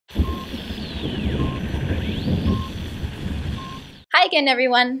Hi again,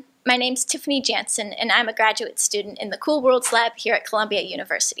 everyone. My name's Tiffany Jansen, and I'm a graduate student in the Cool Worlds Lab here at Columbia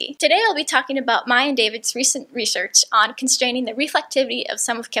University. Today I'll be talking about my and David's recent research on constraining the reflectivity of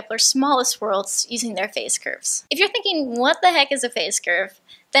some of Kepler's smallest worlds using their phase curves. If you're thinking, what the heck is a phase curve?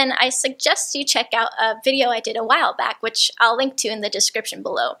 Then I suggest you check out a video I did a while back, which I'll link to in the description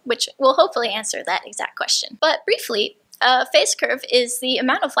below, which will hopefully answer that exact question. But briefly, a phase curve is the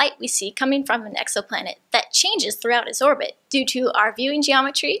amount of light we see coming from an exoplanet that changes throughout its orbit due to our viewing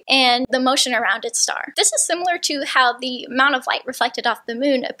geometry and the motion around its star. This is similar to how the amount of light reflected off the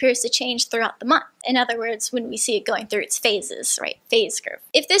moon appears to change throughout the month. In other words, when we see it going through its phases, right? Phase curve.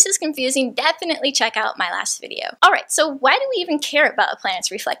 If this is confusing, definitely check out my last video. Alright, so why do we even care about a planet's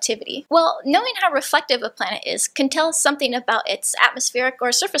reflectivity? Well, knowing how reflective a planet is can tell us something about its atmospheric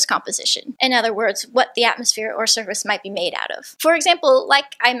or surface composition. In other words, what the atmosphere or surface might be made out of. For example,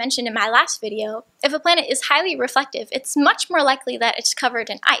 like I mentioned in my last video, if a planet is highly reflective, it's much more likely that it's covered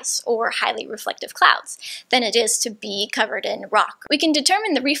in ice or highly reflective clouds than it is to be covered in rock. We can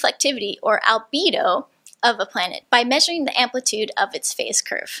determine the reflectivity or albedo of a planet by measuring the amplitude of its phase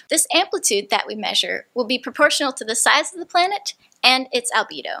curve. This amplitude that we measure will be proportional to the size of the planet and its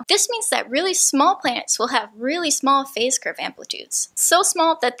albedo. This means that really small planets will have really small phase curve amplitudes, so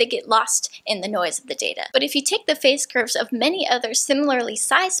small that they get lost in the noise of the data. But if you take the phase curves of many other similarly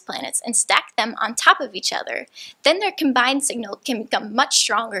sized planets and stack them on top of each other, then their combined signal can become much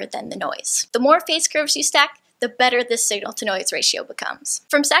stronger than the noise. The more phase curves you stack, the better this signal-to-noise ratio becomes.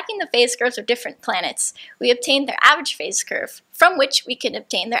 From stacking the phase curves of different planets, we obtain their average phase curve, from which we can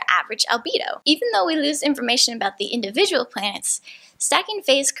obtain their average albedo. Even though we lose information about the individual planets, stacking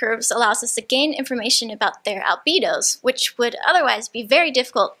phase curves allows us to gain information about their albedos, which would otherwise be very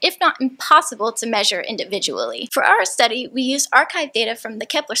difficult, if not impossible, to measure individually. For our study, we used archived data from the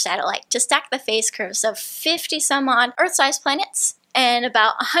Kepler satellite to stack the phase curves of 50-some-odd Earth-sized planets and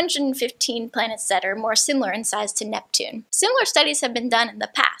about 115 planets that are more similar in size to Neptune. Similar studies have been done in the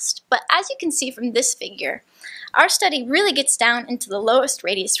past, but as you can see from this figure, our study really gets down into the lowest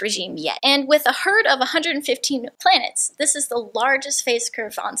radius regime yet. And with a herd of 115 planets, this is the largest phase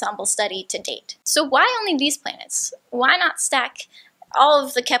curve ensemble study to date. So why only these planets? Why not stack all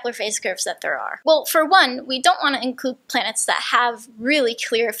of the Kepler phase curves that there are? Well, for one, we don't want to include planets that have really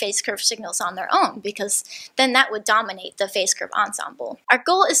clear phase curve signals on their own, because then that would dominate the phase curve ensemble. Our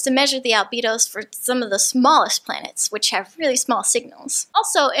goal is to measure the albedos for some of the smallest planets, which have really small signals.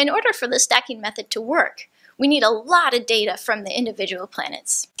 Also, in order for the stacking method to work, we need a lot of data from the individual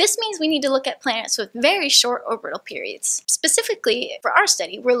planets. This means we need to look at planets with very short orbital periods. Specifically, for our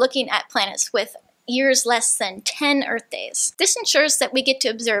study, we're looking at planets with years less than 10 Earth days. This ensures that we get to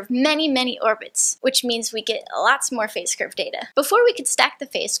observe many orbits, which means we get lots more phase curve data. Before we could stack the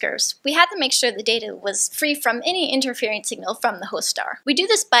phase curves, we had to make sure the data was free from any interfering signal from the host star. We do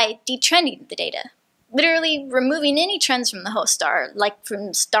this by detrending the data, literally removing any trends from the host star, like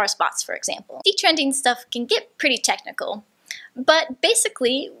from star spots, for example. Detrending stuff can get pretty technical, but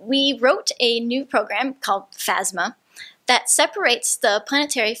basically we wrote a new program called PHASMA that separates the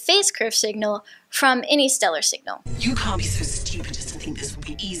planetary phase curve signal from any stellar signal. You can't be so stupid as to think this will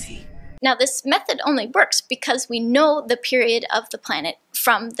be easy. Now, this method only works because we know the period of the planet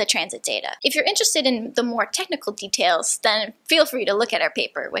from the transit data. If you're interested in the more technical details, then feel free to look at our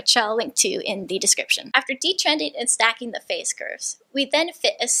paper, which I'll link to in the description. After detrending and stacking the phase curves, we then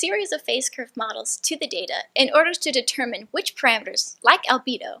fit a series of phase curve models to the data in order to determine which parameters, like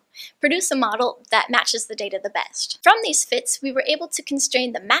albedo, produce a model that matches the data the best. From these fits, we were able to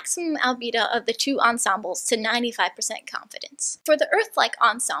constrain the maximum albedo of the two ensembles to 95% confidence. For the Earth-like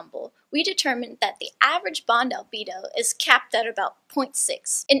ensemble, we determined that the average bond albedo is capped at about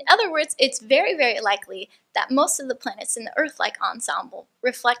 0.6. In other words, it's very likely that most of the planets in the Earth-like ensemble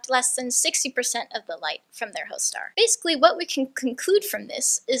reflect less than 60% of the light from their host star. Basically, what we can conclude from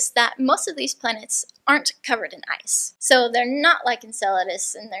this is that most of these planets aren't covered in ice. So they're not like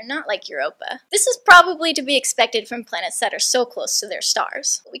Enceladus and they're not like Europa. This is probably to be expected from planets that are so close to their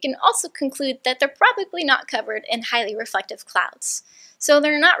stars. We can also conclude that they're probably not covered in highly reflective clouds. So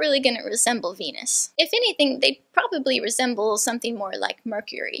they're not really going to resemble Venus. If anything, they probably resemble something more like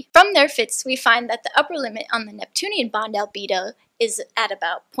Mercury. From their fits, we find that the upper limit on the Neptunian bond albedo is at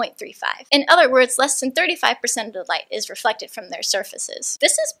about 0.35. In other words, less than 35% of the light is reflected from their surfaces.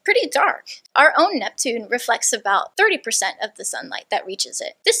 This is pretty dark. Our own Neptune reflects about 30% of the sunlight that reaches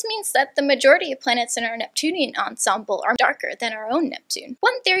it. This means that the majority of planets in our Neptunian ensemble are darker than our own Neptune.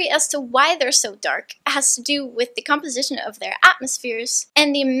 One theory as to why they're so dark has to do with the composition of their atmospheres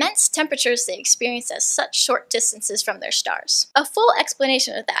and the immense temperatures they experience at such short distances from their stars. A full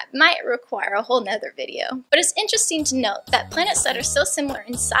explanation of that might require a whole nother video, but it's interesting to note that planets that are so similar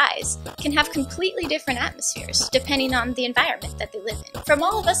in size can have completely different atmospheres depending on the environment that they live in. From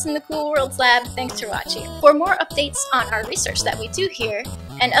all of us in the Cool Worlds Lab, thanks for watching. For more updates on our research that we do here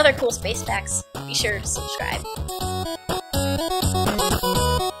and other cool space facts, be sure to subscribe.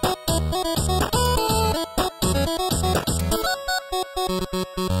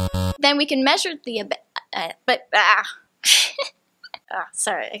 Then we can measure the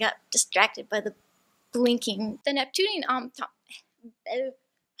sorry, I got distracted by the blinking. The Neptunian